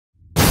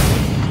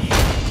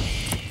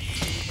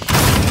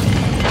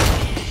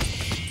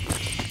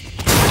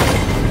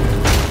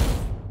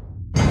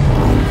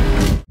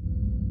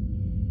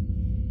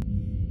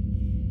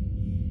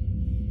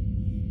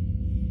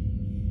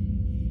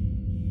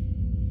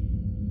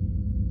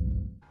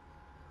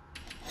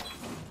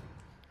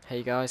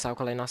Hey guys,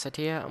 Alkaline Asset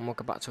here, and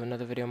welcome back to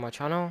another video on my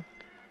channel.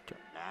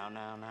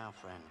 Now,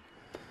 friend.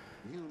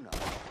 You know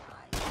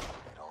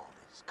that all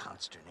this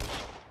consternation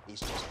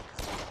is just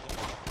because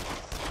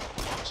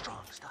of the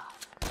strong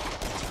stuff.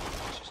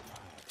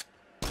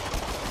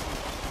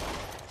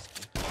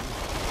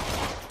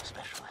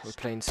 Specialist. We're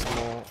playing some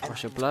more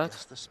Rush of Blood.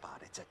 Just the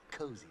spot. It's a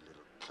cozy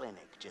little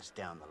clinic just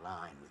down the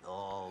line with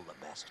all the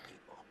best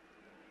people.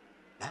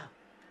 Now,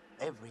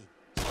 every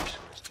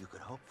specialist you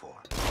could hope for.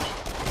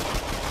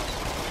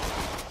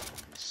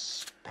 In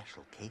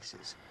special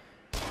cases,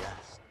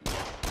 just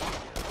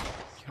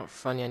You're not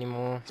funny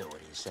anymore. So what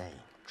do you say?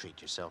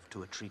 Treat yourself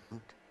to a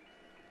treatment?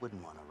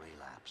 Wouldn't want to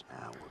relapse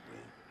now, would we?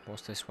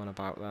 What's this one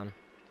about then?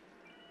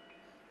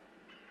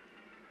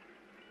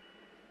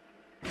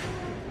 No,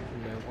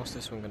 what's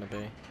this one gonna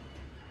be?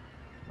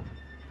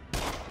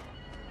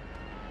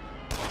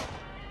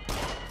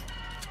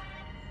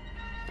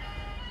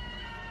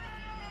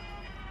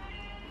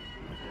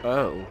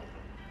 Oh.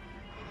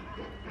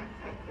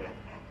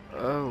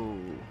 Oh.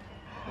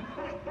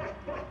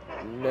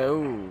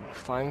 No,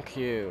 thank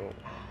you.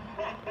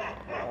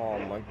 Oh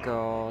my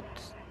god.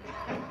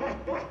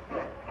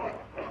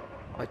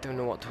 I don't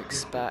know what to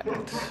expect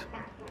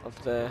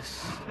of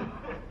this.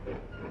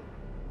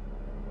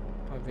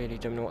 I really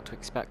don't know what to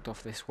expect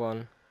of this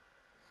one.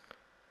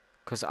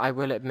 Because I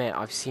will admit,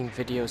 I've seen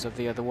videos of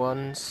the other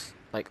ones.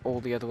 Like all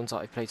the other ones that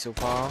I've played so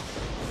far.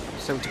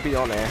 So to be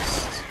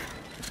honest,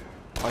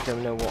 I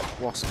don't know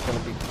what's going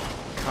to be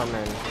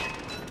coming.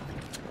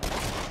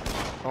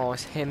 Oh,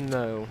 it's him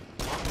though.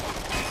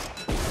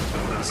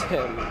 It's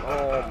him.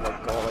 Oh my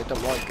god, I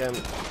don't like him.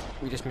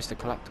 We just missed a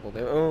collectible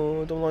there.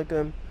 Oh, I don't like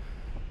him.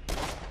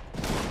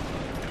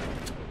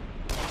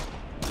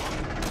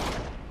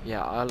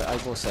 Yeah, I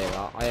will say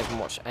that. I haven't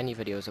watched any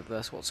videos of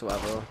this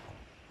whatsoever.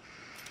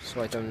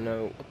 So I don't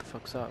know what the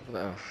fuck's that over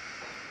there.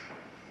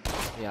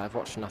 Yeah, I've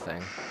watched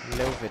nothing.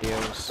 No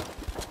videos.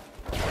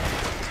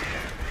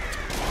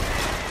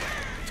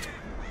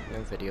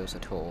 No videos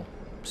at all.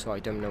 So I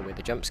don't know where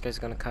the jump scares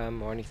are gonna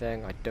come or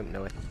anything. I don't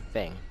know a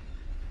thing.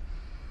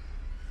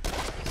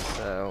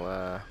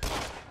 So,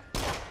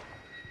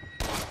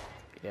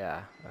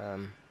 yeah, I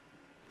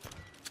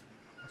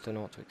don't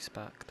know what to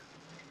expect.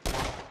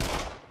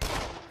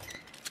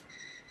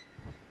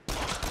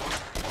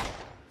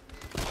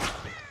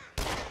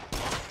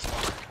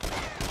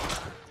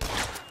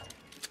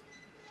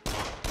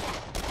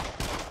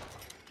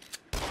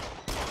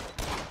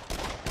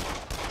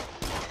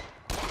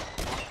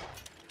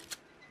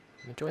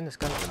 I'm enjoying this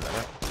gun at the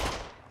minute.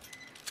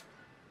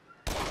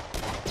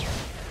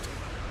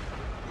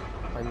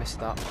 I missed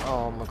that.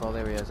 Oh my god,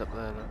 there he is up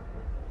there.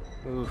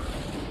 Oof,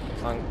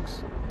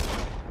 thanks.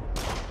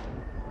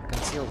 I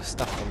can see all the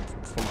stuff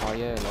from by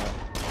here now.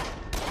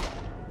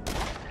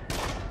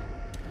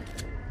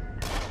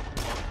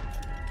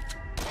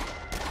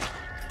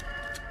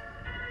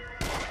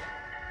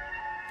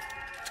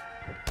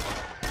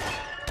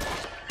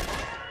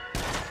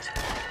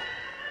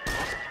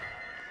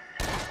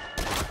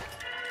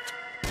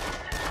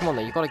 Come on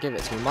then, you gotta give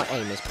it to me. My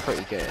aim is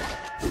pretty good.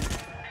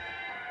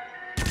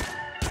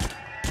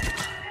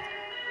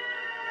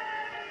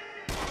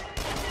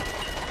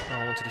 I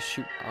wanted to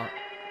shoot that.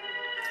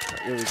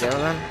 Right, here we go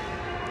then.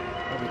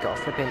 Oh, we got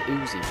a flipping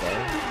Uzi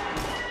thing.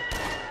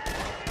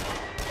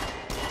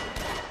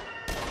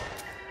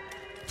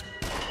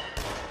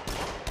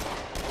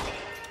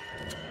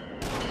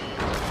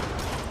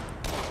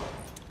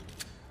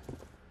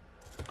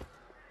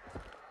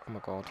 Oh my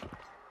god.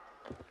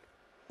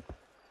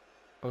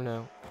 Oh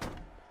no.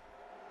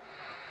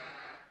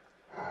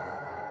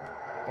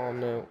 Oh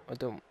no, I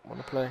don't want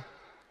to play.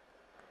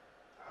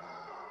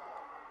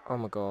 Oh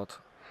my god.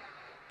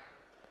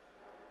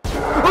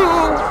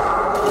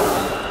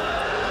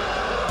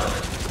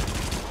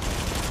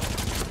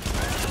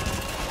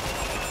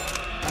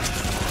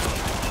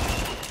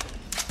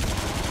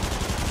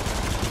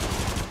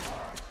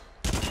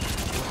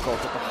 God,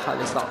 what the hell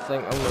is that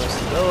thing?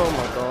 Oh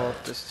my god,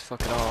 this is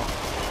fucking off.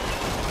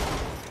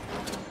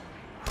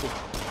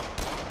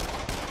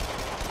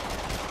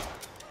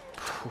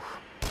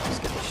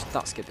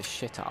 That scared the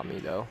shit out of me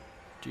though.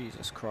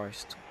 Jesus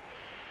Christ.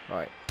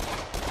 Right.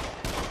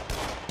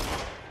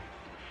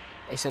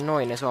 It's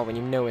annoying as well when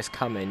you know it's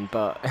coming,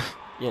 but,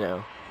 you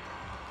know.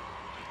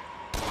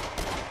 Get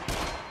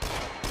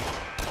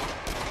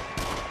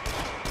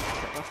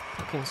that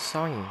fucking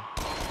sign.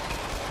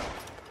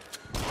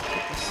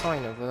 Get the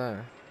sign over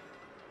there.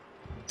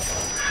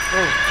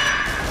 Oh.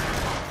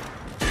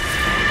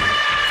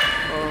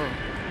 Oh.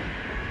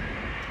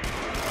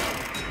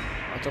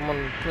 I don't want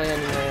to play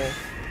anymore.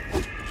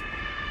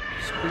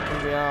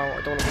 Freaking me out,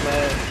 I don't want to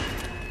play.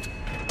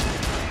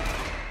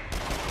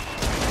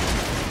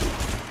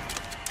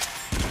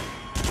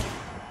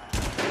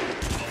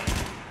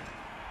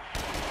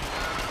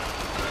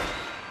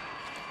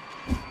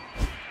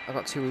 I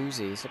got 2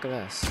 Uzis, look at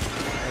this.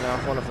 And I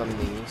have one of them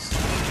these.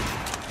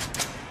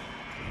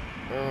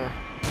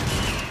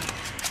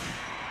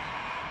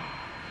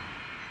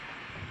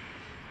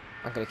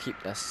 I'm gonna keep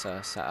this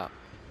set up.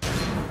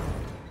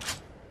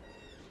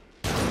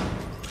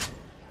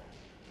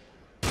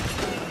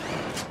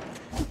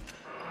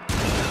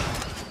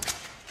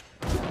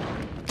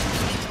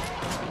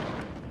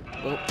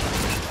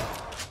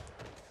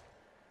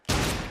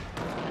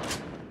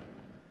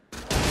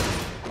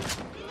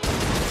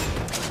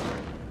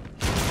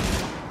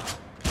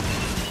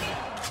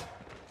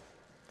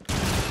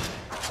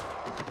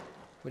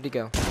 Where'd he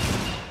go?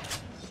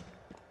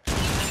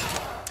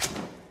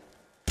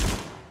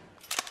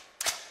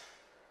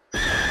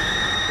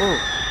 Oh!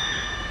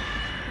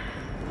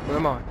 Where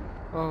am I?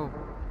 Oh.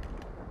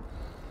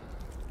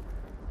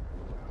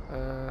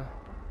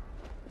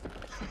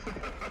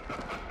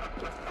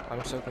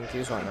 I'm so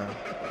confused right now.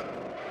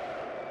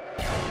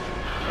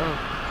 Oh.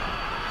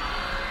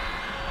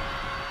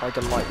 I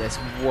don't like this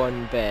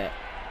one bit.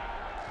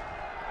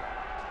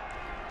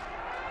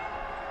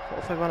 What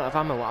if I run out of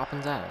ammo? What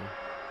happens then?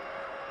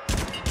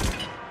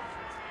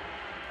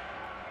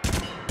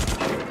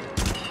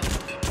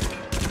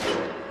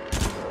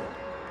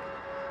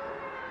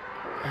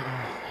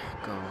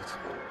 God.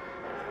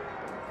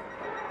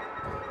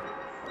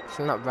 I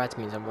think that red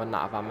means I'm running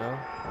out of ammo.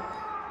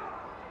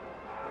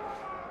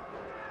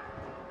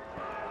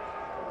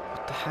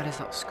 What the hell is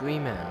that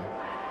screaming?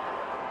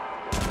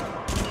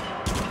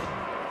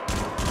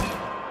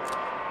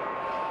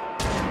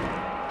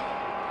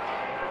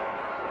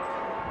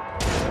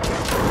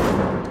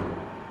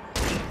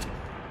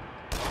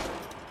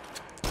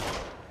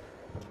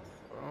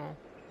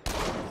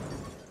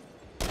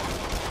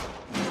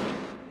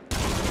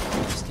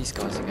 It's these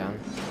guys again.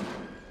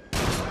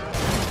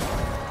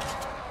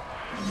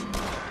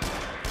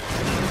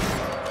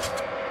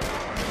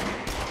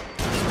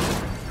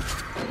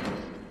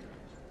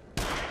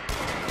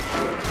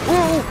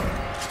 Whoa!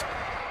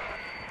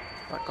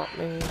 That got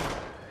me.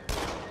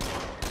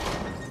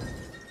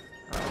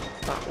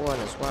 That one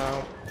as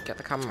well. Get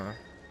the camera.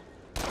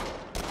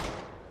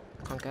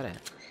 Can't get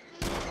it.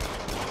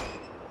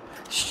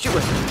 Shoot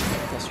it!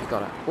 Yes, we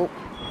got it. Whoa!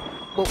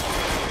 Whoa!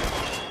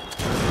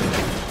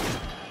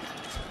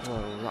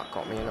 Whoa, that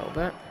got me a little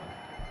bit.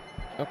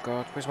 Oh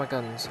god, where's my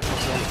guns?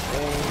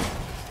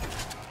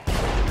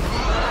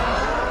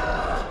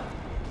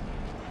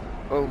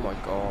 Oh my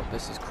god,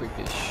 this is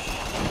creepy as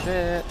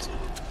shit.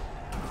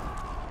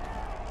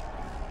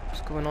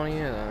 What's going on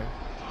here though?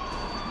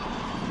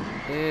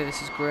 Yeah,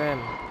 this is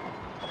grim.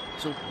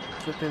 There's all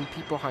flipping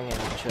people hanging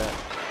and shit.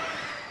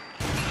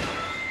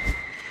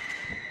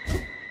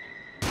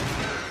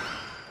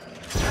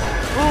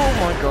 Oh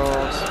my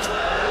god.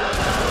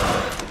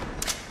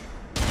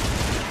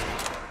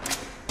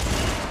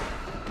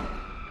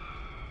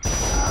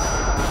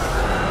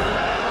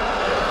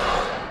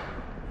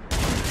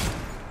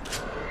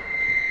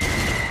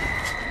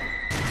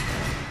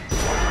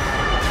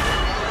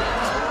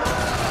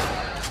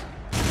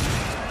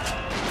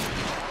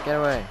 Get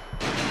away.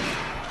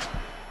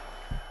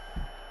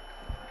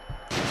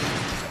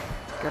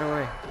 Get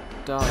away.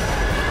 Die.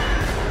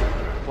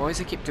 Why does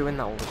he keep doing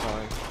that all the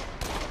time?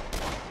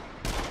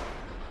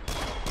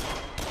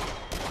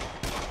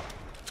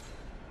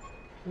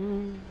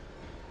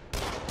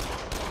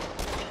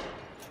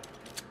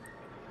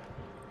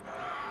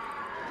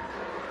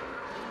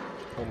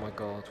 Oh my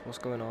god, what's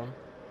going on?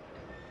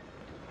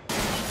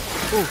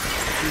 Oh,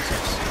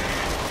 Jesus.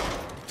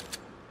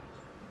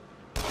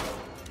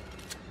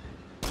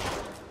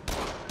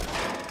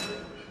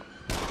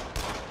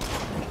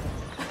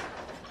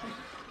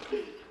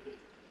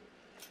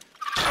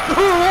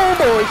 Oh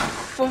my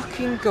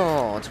fucking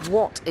god,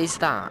 what is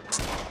that?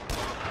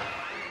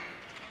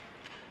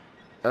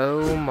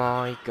 Oh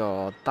my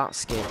god, that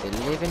scared the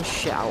living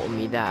shit out of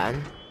me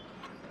then.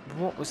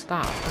 What was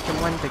that?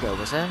 Fucking Wendigo,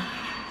 was it?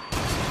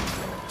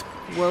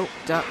 Whoa,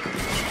 duck.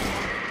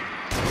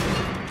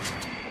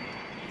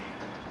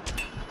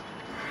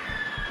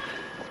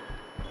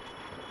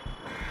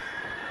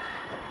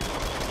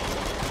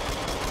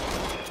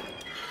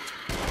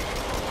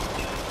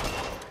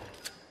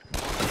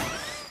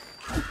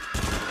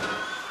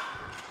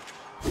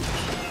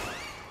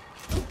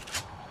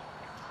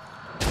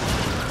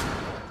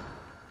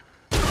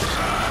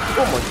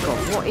 Oh my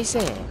god, what is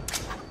it?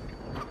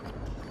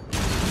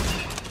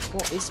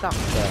 What is that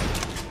thing?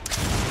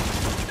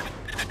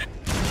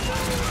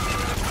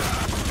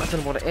 I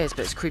don't know what it is,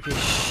 but it's creepy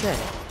as shit.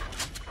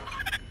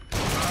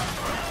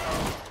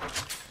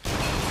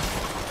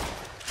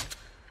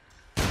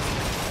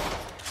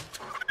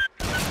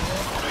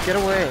 Get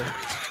away.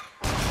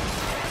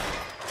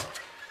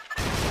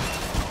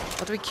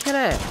 How do we kill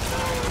it?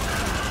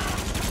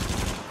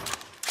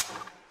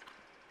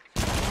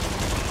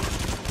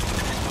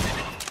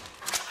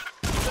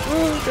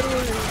 Oh, get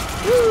away!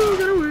 Oh,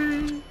 get away!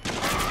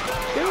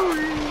 Get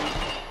away!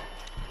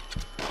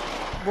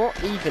 What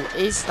even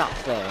is that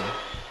thing?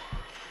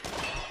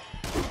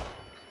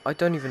 I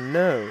don't even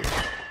know.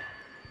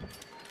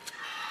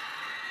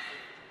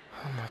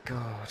 Oh my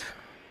god.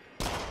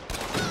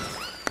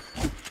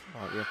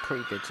 Right, we have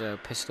pretty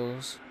good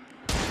pistols.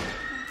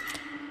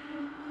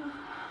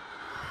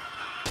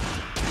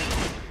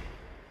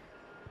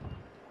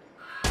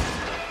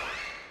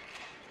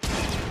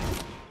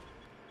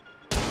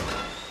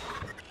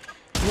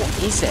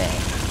 What is it?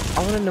 I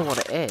want to know what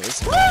it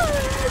is.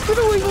 Get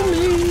away from me!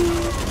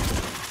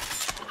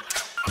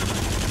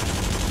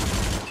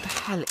 What the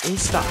hell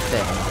is that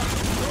thing?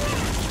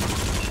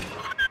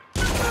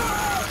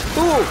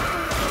 Oh!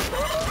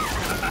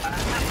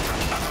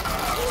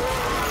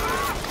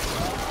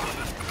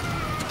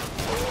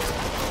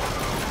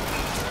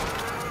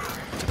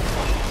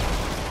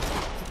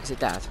 Is it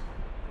dead?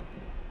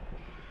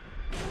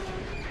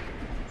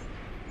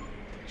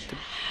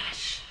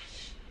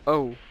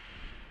 Oh.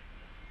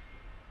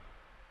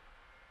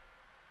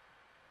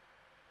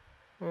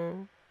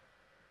 Oh.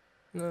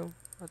 No,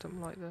 I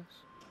don't like this.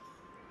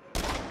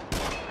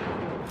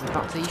 We're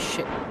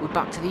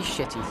back to these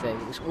shitty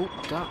things. Oh,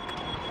 duck.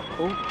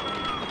 Oh.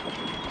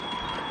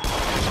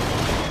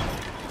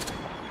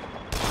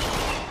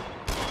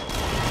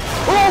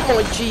 Oh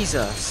my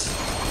Jesus!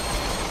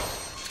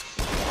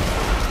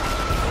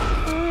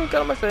 Get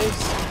on my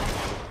face.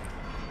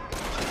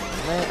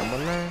 I'm on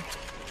there.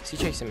 Is he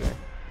chasing me?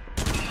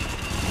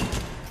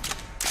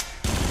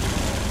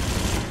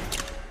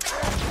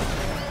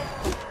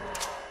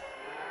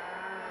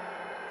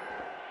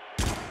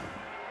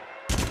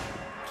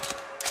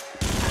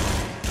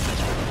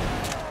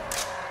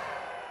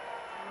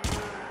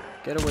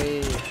 Get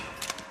away.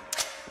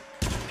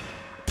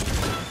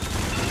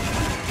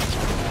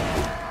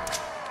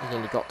 He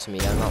nearly got to me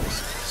and that was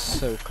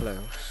so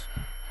close.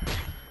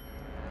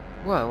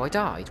 Whoa, I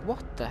died.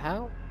 What the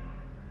hell?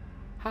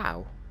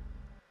 How?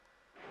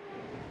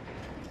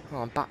 Oh,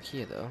 I'm back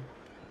here though.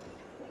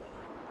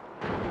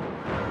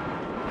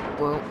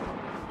 Whoa.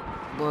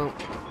 Whoa.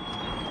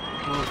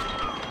 Whoa.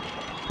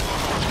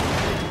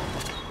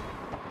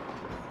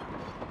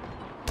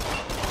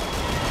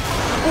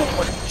 Oh,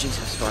 what?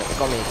 Jesus, right, it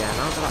got me again.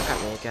 How did that get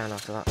me again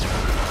after that?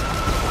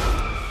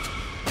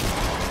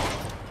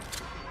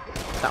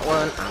 That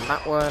one, and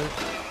that one.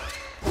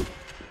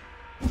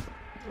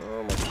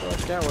 Oh my god,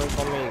 get away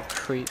from me, you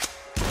creep.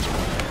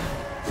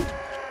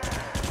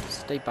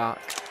 Stay back.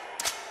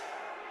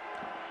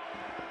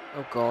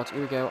 Oh god,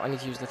 here we go, I need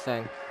to use the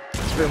thing.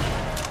 Boom.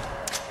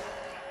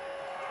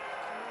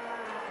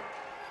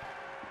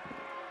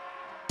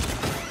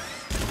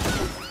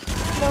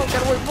 No,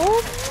 get away,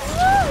 move!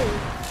 No!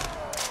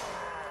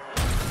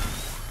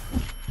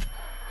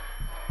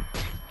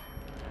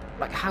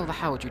 Like, how the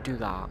hell would you do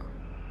that?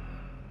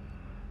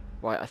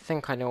 Right, I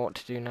think I know what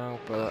to do now,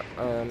 but,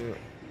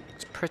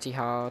 it's pretty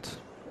hard.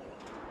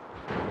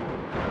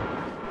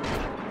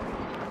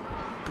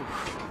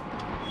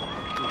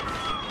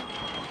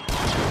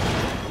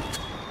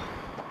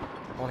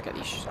 I wanna get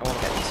these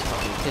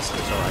fucking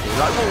pistols already.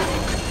 Like, oh,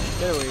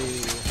 get away.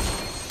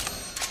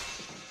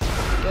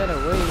 Get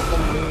away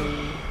from me.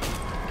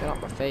 Get out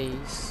my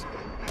face.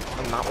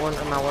 And that one,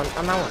 and that one,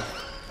 and that one.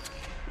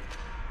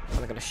 And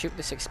I'm gonna shoot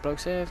this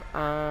explosive,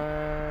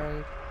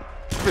 and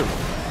boom.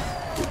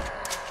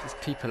 There's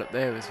people up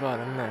there as well,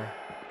 isn't there?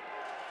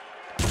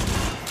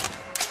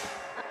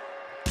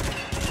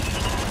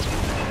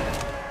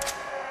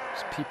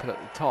 There's people at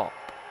the top.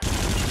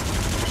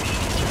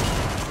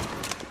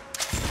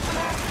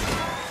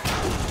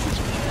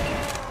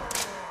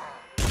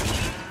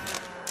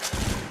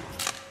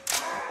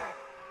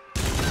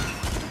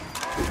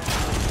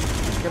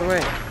 Get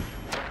away.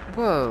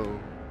 Whoa.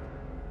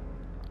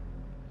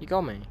 You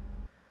got me.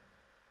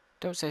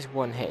 Don't say it's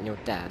one hit and you're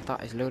dead.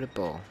 That is loaded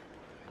bull.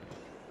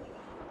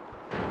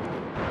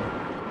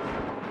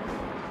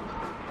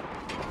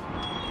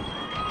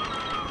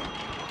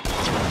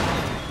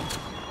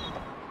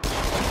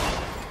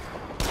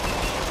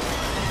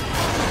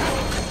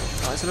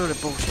 That's a load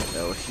of bullshit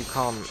though if you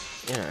can't,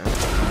 you know.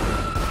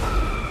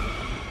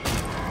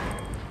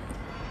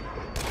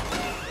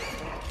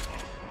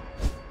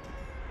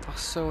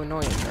 That's so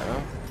annoying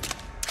though.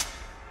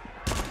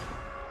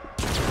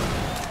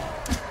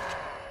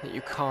 That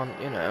you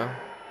can't, you know.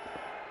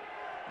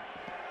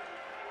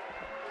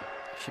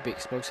 Should be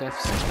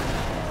explosives.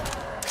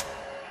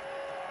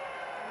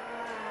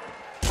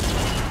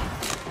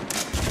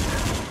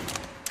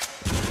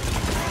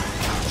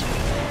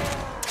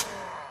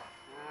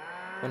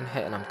 One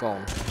hit and I'm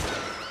gone.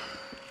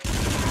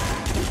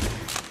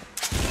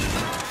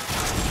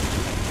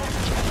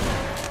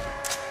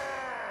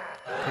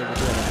 Okay, we're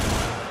doing it.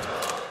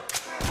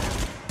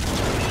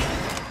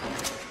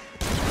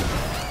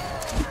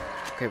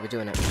 Okay, we're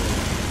doing it.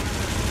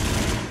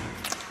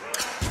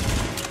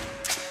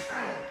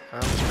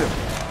 Boom.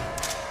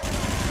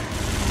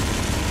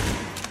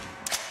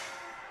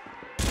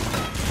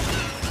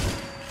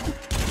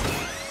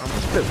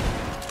 Boom.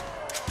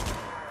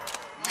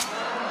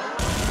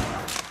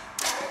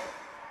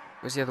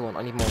 Where's the other one?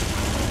 I need more.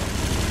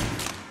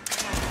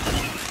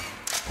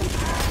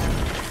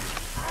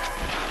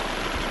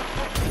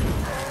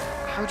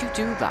 How'd you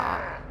do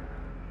that?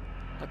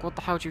 Like, what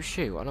the hell do you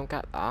shoot? I don't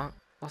get that.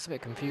 That's a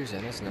bit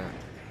confusing, isn't it?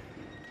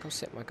 Go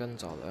sit my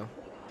guns are though.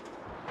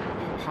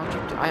 How'd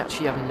you do? I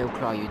actually have no clue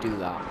how you do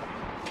that.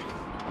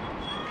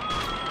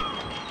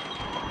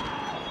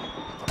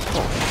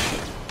 Oh,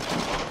 shit.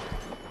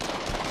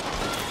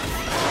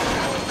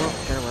 Oh,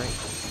 get away.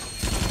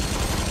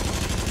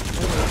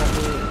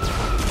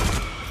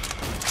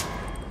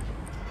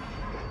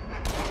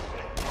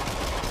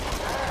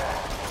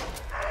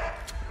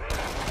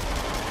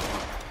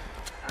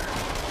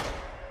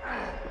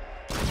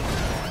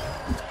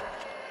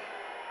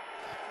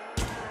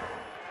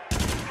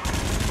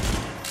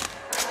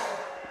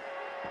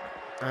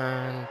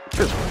 And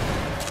boom.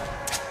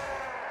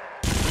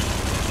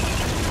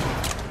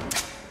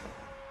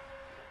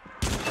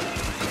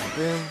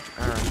 boom,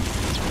 and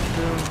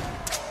boom.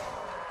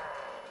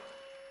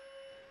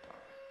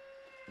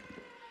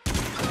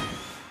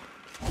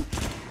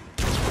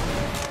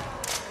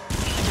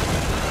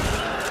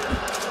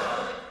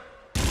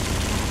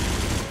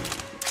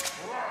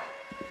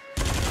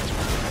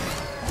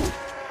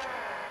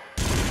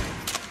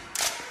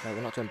 No,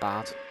 we're not doing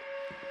bad.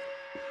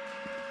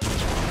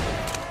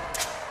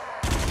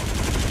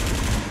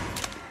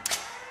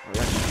 Oh,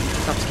 yeah.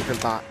 Just have to keep him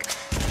back.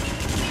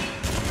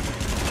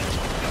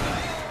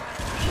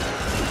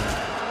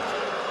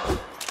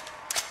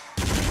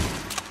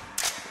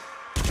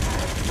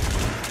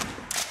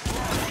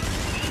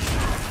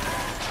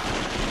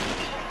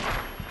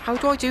 How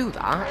do I do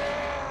that?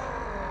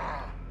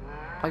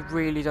 I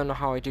really don't know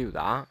how I do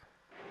that.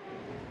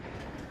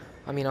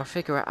 I mean, I'll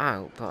figure it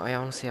out, but I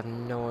honestly have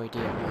no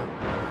idea.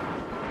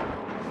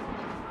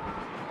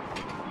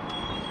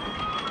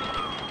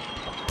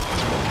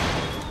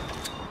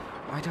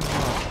 I don't know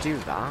how to do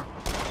that.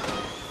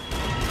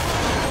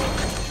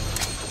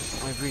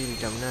 I really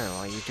don't know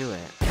how you do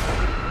it.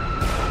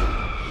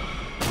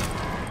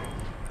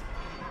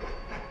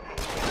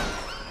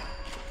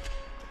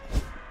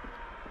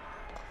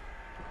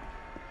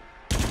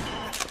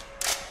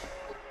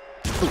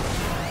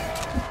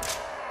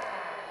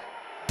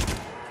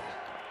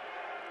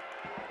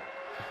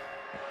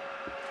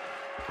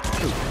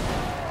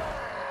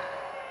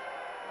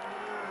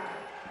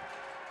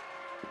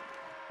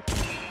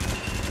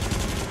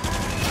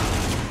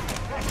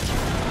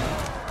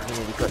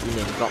 You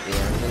nearly got me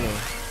there, didn't you?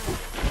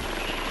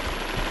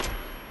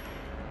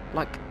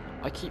 Like,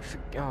 I keep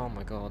oh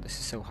my god, this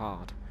is so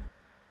hard.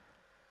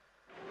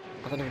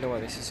 I don't even know why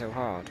this is so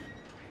hard.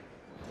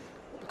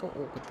 Look how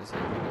awkward this is.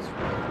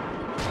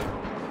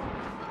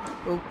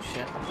 Oh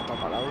shit, I forgot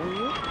about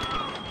that.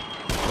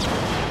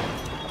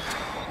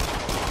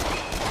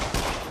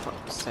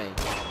 Fuck's sake.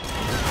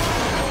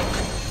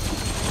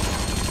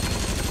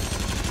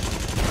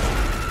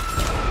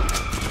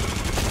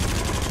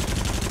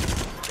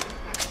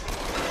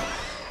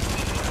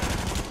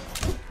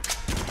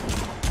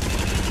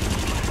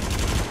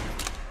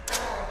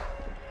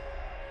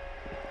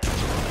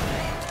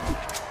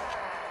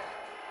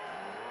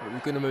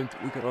 We're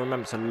gonna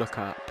remember to look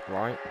up,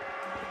 right?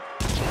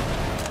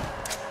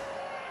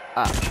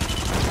 Up.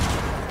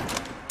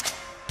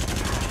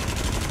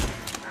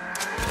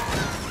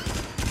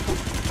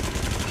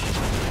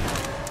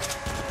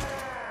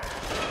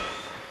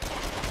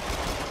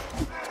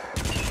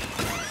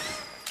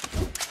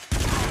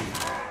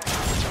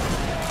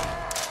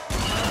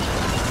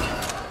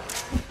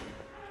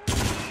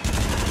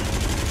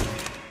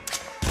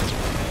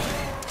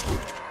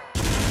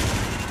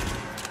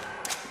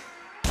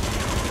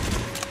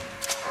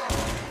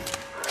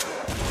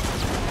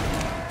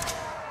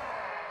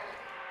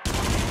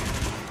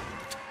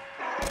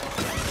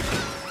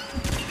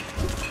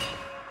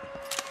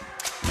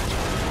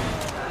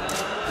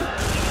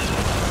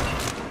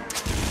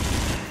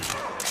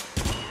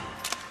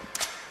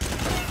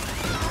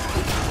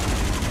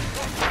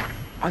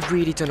 I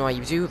really don't know how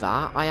you do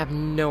that. I have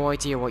no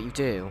idea what you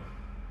do.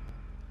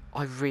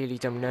 I really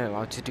don't know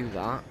how to do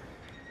that.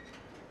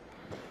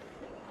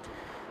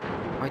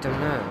 I don't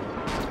know.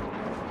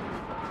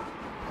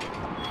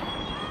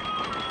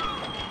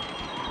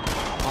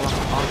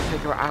 I'll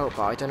figure it out,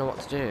 but I don't know what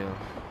to do.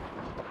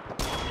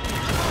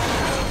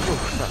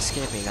 Oof, that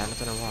scared me then, I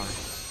don't know why.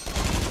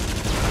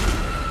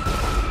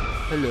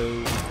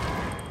 Hello.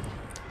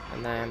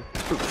 And then,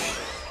 poosh.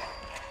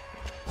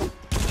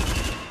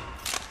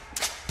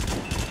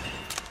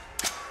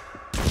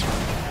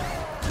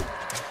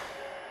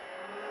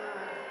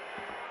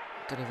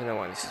 I don't even know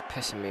why this is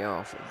pissing me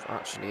off. It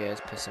actually is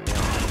pissing me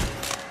off.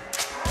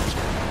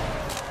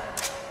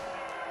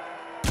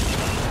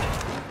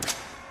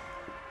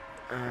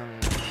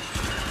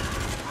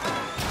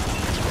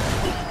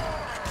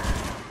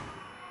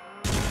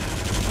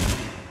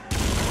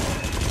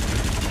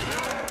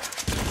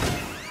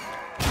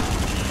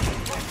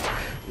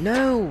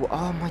 No!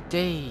 Oh my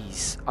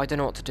days! I don't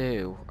know what to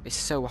do. It's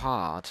so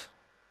hard.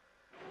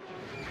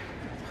 Oh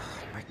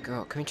my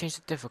god. Can we change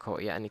the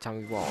difficulty at any time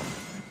we want?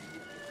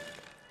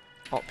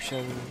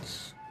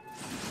 Options.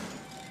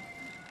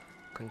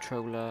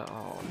 Controller.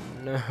 Oh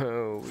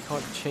no. We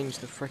can't change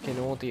the frickin'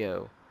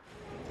 audio.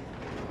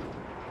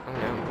 Oh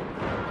no.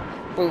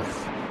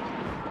 Boof.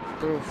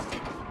 Boof.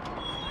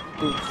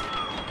 Boof.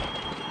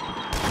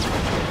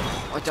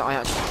 I actually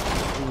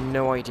have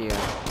no idea.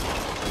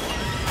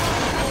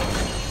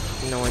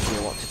 No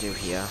idea what to do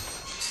here.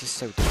 This is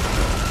so difficult.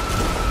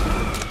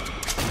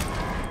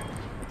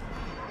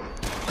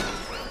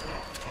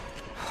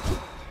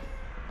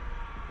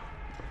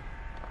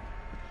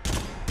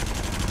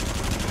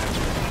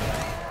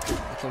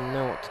 I don't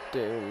know what to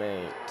do,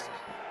 mate.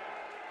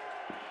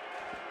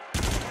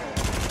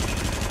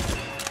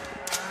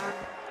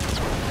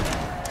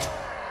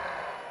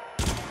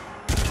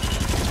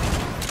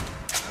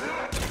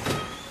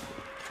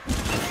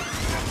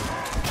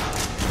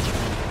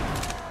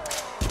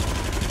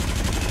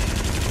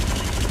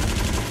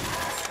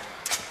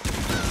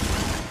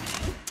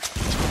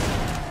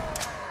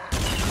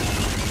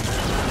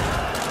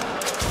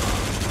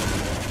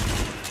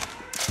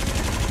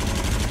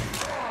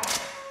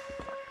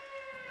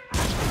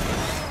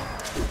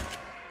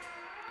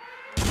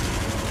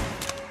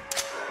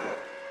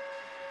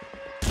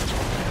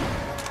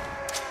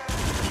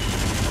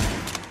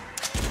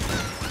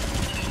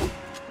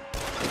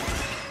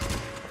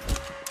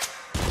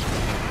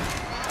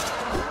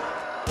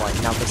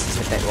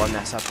 I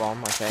mess up on,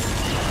 I think.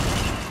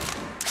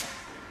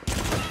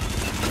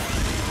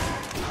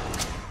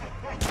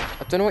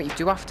 I don't know what you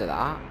do after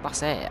that.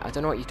 That's it. I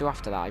don't know what you do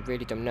after that. I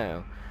really don't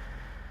know.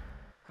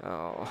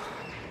 Oh.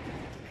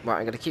 Right,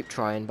 I'm going to keep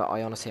trying, but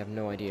I honestly have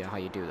no idea how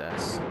you do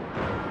this.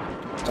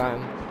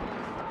 Down.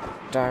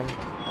 Down.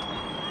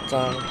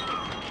 Down.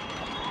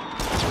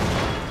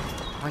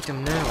 I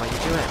don't know how you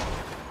do it.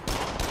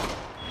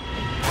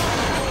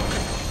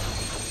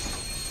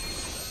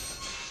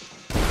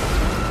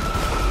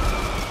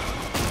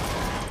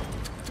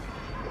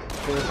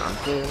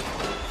 Boom.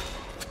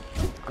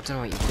 I don't know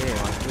what you do. I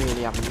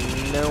really have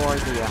no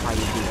idea how you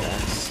do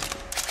this.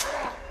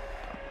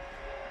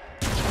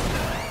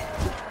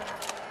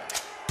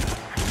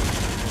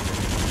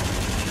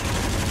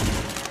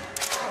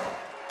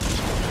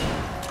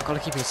 I've got to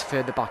keep him as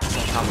further back as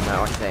I can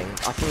though, I think.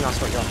 I think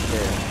that's what you have to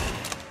do.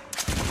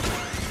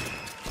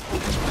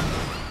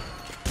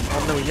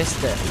 Oh no, he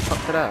missed it. He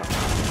fucked it up.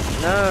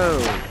 No!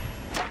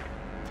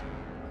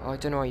 Oh, I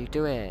don't know how you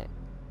do it.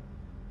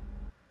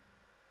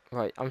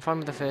 Right, I'm fine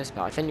with the first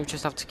part. I think you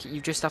just have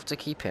to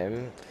keep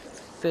him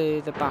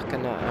further back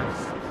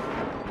enough.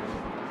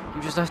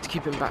 You just have to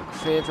keep him back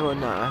further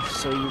enough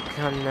so you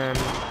can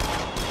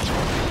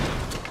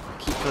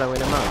keep blowing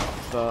him up.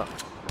 But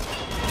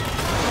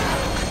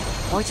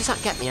why does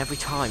that get me every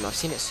time? I've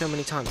seen it so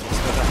many times and it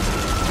still gets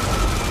me.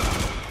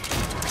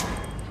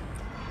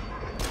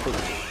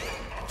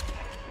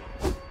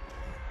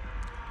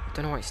 I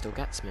don't know why it still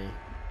gets me.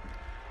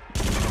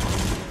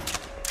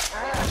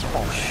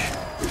 Bosh.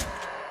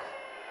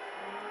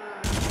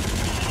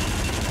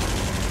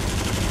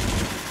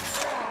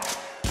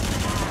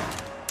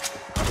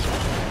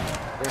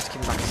 Let's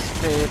keep him back as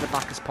further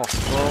back as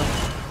possible.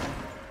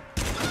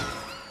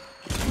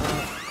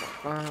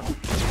 There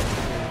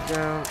we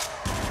go.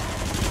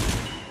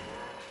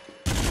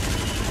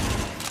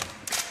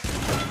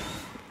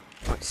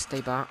 Right,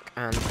 stay back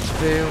and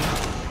boom.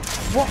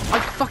 What? I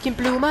fucking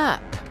blew him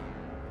up!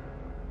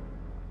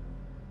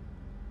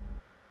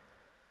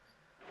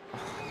 Oh,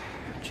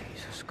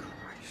 Jesus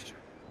Christ.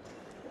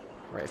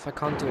 Right, if I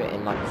can't do it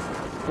in like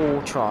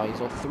 4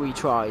 tries or 3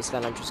 tries,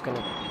 then I'm just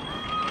gonna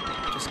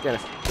do it.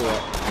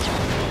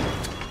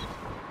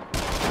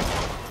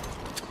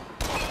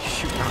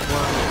 Shoot that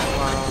one as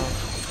well.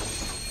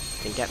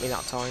 Didn't get me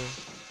that time.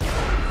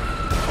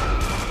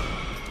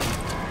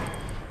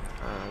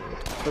 And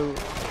boom,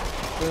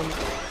 boom.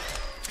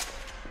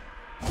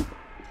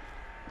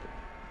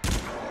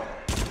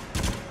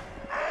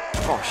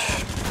 Gosh.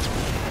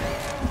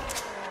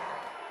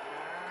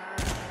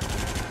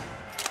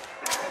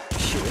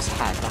 Shoot his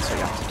head, that's what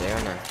you have to do,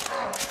 isn't it?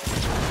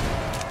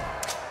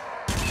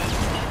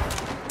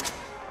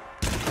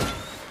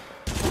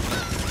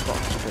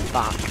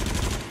 Back.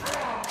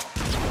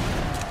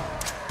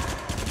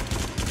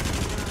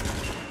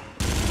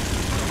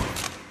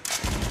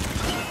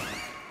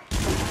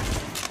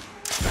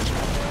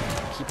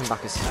 Keep him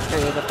back as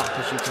further back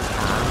as you can.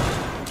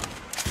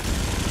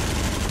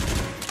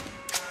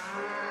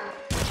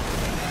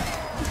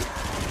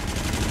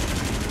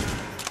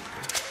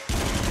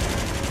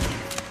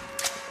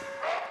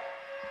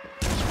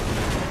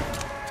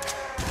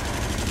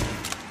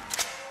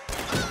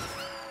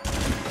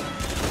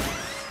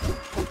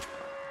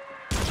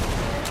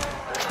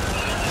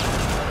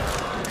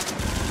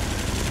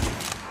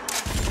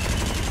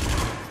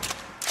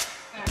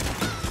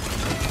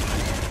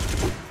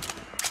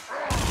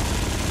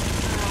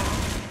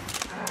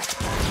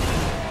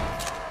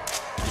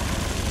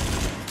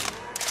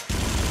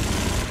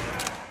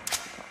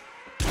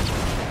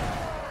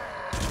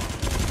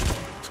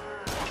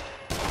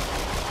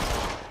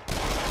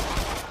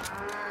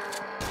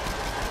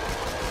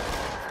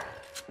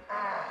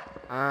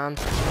 And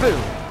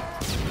boom!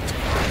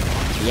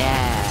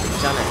 Yeah,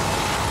 we've done it.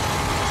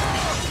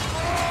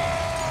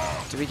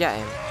 Did we get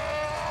him?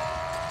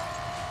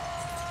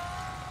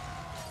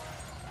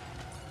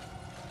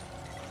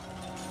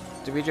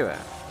 Did we do it?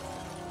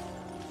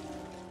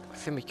 I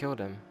think we killed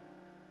him.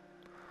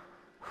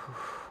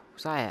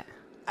 Was that it?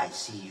 I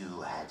see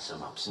you had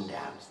some ups and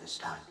downs this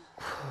time.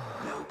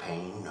 No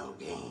pain, no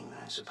gain,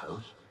 I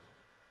suppose.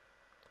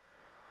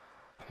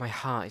 My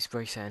heart is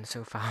racing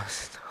so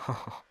fast.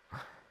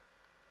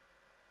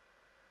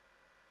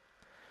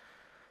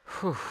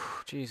 Whew,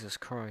 Jesus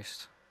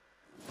Christ.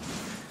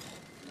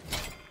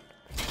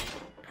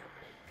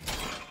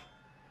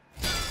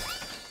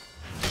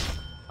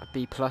 A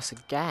B+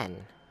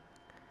 again.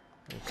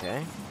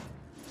 Okay.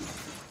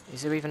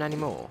 Is there even any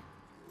more?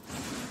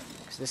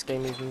 Is this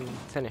game even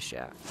finished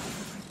yet?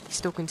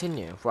 Still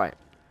continue. Right.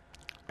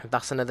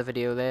 That's another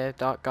video there,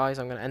 guys.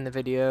 I'm going to end the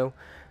video.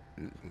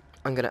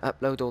 I'm going to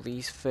upload all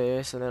these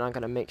first, and then I'm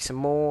going to make some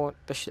more.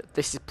 This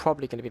is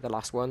probably going to be the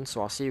last one,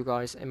 so I'll see you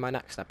guys in my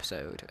next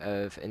episode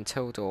of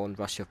Until Dawn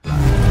Rush of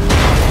Blood.